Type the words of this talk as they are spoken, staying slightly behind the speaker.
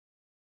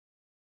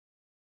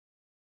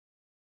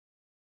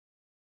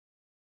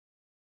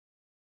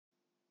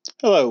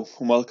Hello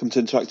and welcome to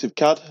Interactive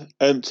CAD.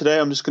 Today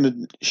I'm just going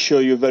to show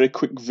you a very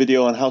quick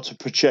video on how to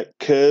project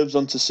curves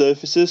onto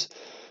surfaces.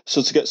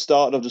 So to get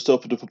started, I've just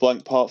opened up a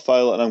blank part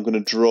file and I'm going to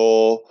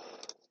draw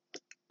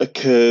a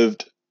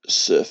curved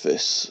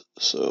surface.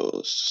 So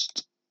let's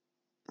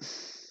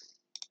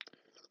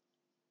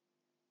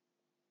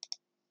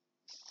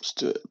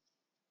do it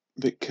a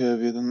bit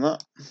curvier than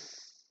that.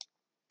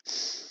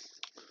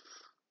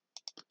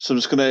 So I'm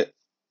just going to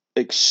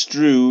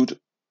extrude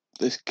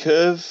this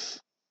curve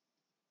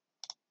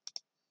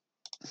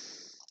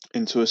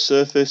into a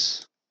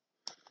surface.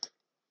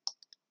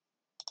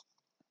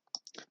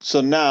 So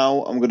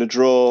now I'm going to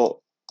draw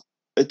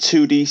a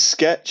 2D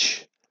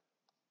sketch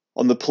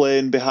on the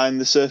plane behind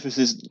the surface.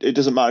 It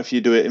doesn't matter if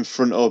you do it in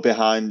front or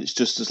behind, it's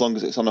just as long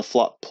as it's on a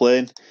flat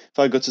plane. If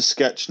I go to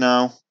sketch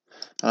now,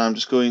 and I'm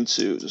just going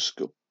to just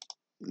go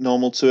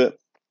normal to it,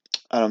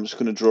 and I'm just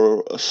going to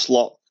draw a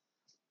slot.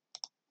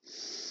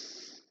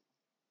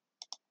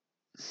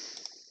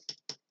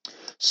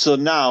 So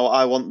now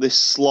I want this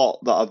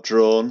slot that I've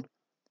drawn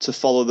to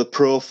follow the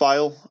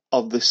profile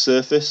of this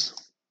surface.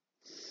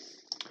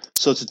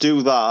 So to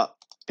do that,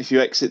 if you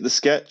exit the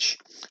sketch,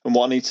 and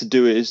what I need to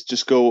do is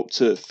just go up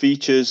to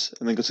features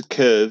and then go to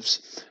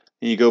curves,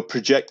 and you go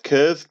project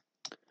curve,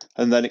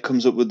 and then it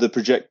comes up with the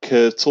project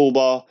curve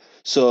toolbar.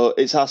 So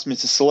it's asked me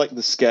to select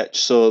the sketch,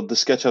 so the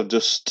sketch I've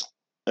just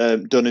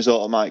done is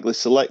automatically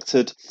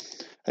selected,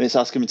 and it's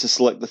asking me to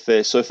select the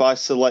face. So if I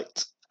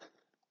select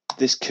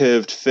this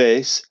curved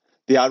face,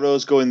 the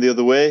arrows going the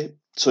other way,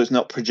 so it's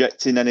not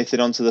projecting anything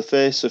onto the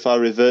face. So if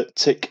I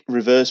tick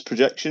reverse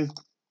projection,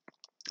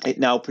 it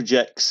now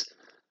projects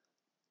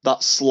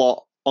that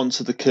slot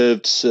onto the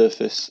curved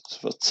surface.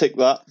 So if I tick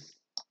that,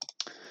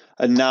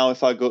 and now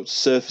if I go up to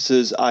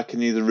surfaces, I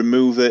can either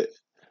remove it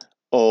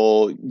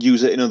or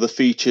use it in other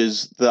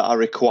features that I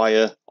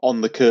require on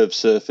the curved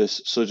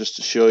surface. So just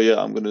to show you,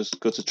 I'm going to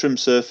go to trim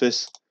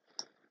surface,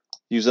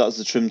 use that as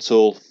the trim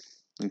tool,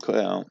 and cut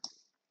it out.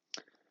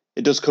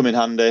 It does come in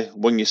handy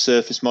when you're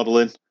surface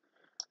modeling.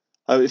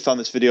 I hope you found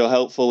this video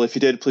helpful. If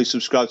you did, please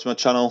subscribe to my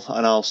channel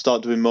and I'll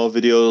start doing more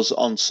videos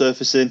on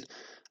surfacing.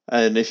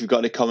 And if you've got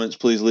any comments,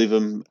 please leave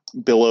them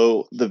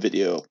below the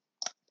video.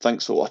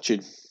 Thanks for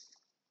watching.